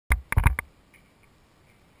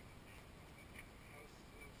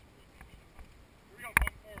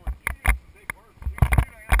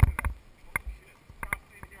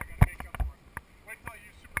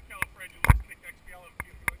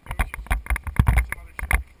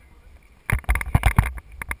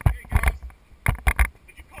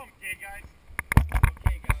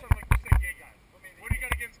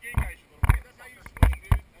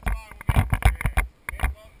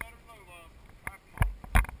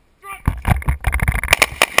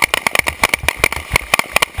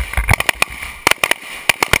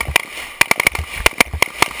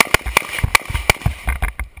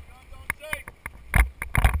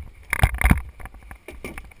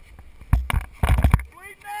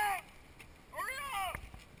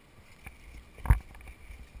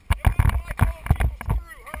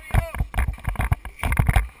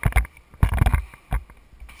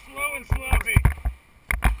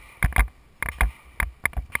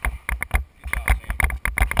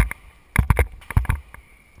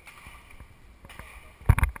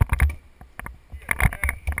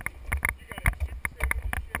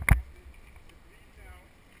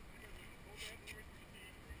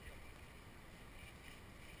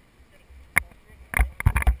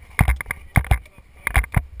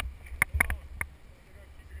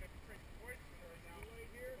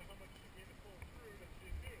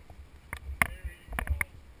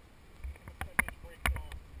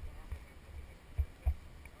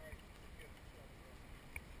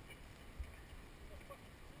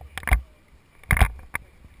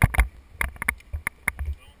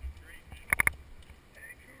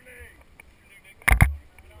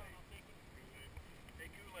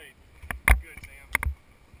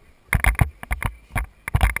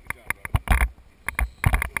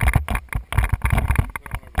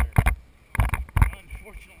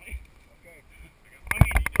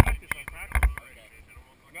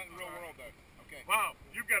in the real world, though. Okay. Wow,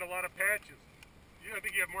 you've got a lot of patches. I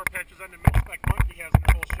think you have more patches on the mid-spec monkey has in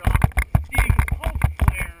the whole shop. Steve, it's called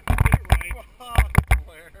flare. Get it right.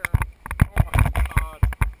 Flare. Oh my God.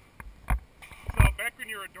 So back when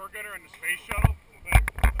you were a door gunner on the space shuttle,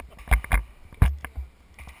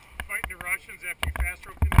 fighting the Russians after you fast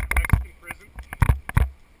roped into the Mexican prison.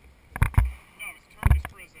 No, it's Turkish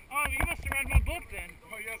prison. Oh, you must have read my book then.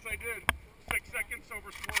 Oh yes, I did. 6 seconds over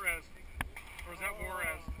Suarez. Or is that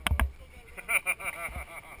Juarez?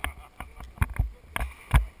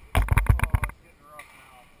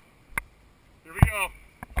 Here we go.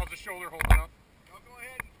 How's the shoulder holding up? I'll go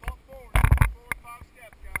ahead and bump forward. Forward 5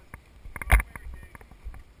 steps, guys.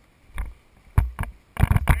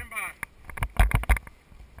 Stand by.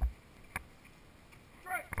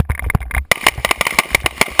 Straight.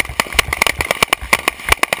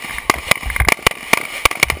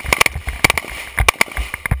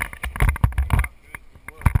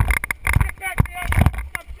 Get back there.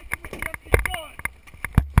 Stop sticking with the empty gun.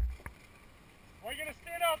 Well, you're going to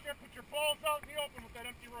stand out there, put your balls out in the open with that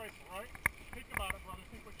empty rifle, right? Think about it, brother.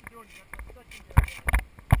 Think what you're doing. You got that secondary there.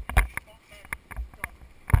 Bump back. Go.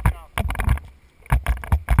 Down.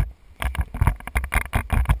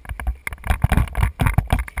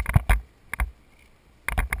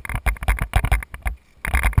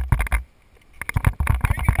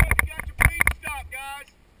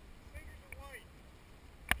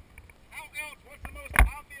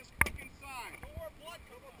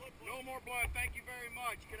 No more blood. Thank you very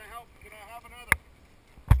much. Can I help? Can I have another?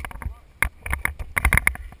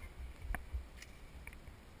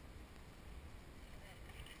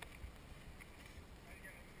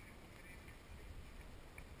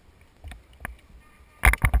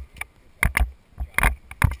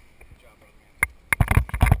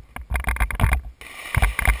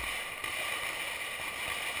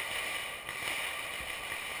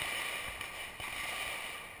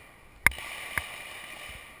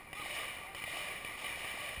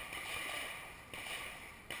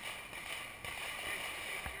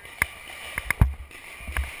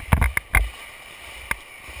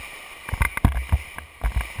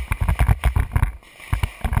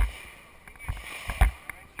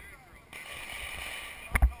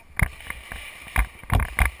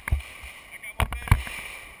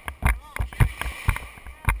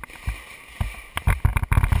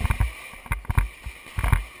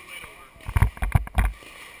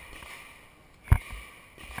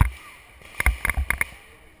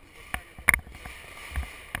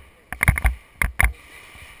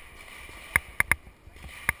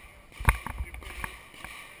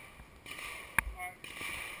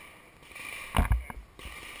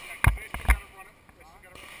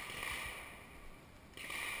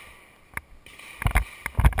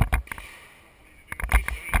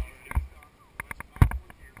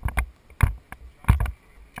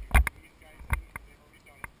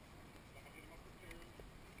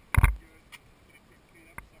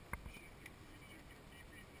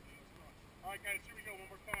 Alright guys, here we go one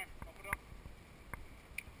more time. Pump it up.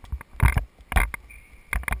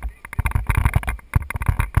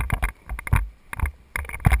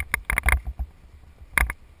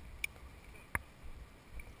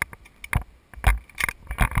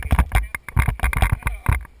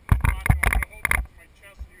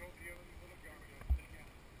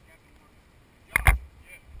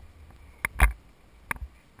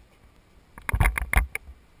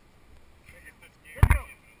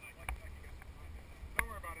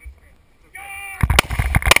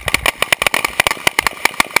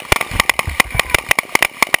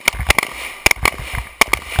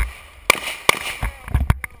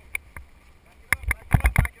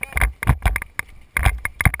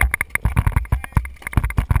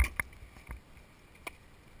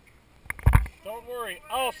 Don't worry,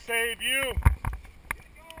 I'll save you.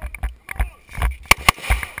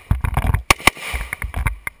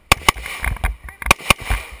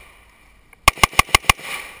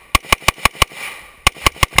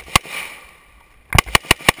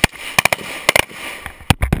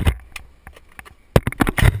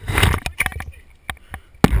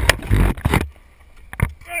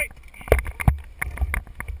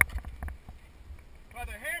 By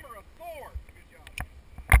the hammer of Thor. Good job.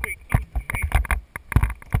 Wait,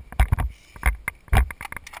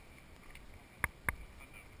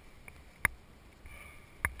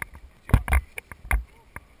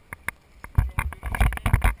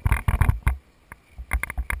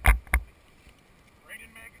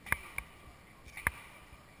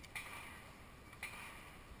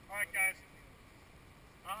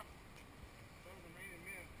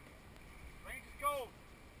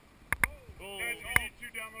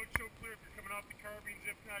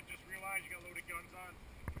 I just realized you got loaded guns on.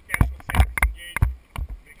 Cancel safety engagement.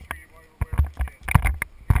 Make sure you're aware of what you did.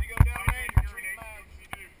 Ready to go down range, Urinate, mags. you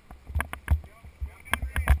do. Down range.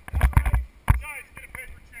 Down range. Guys, get a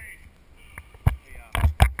paper change. Yeah.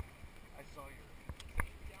 I saw your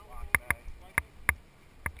lock bag.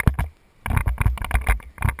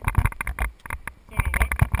 So what?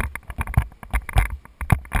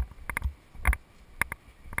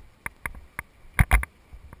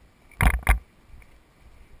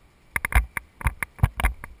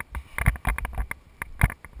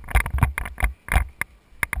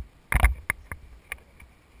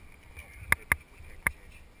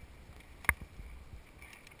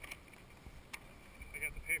 I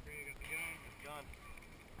got the paper, you got the gun. Gun.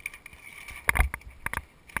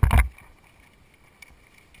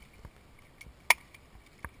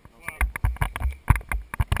 Wow.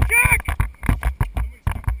 Check!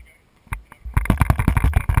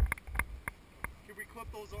 Can we clip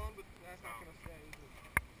those on? But that's not gonna stay, is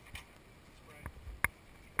it?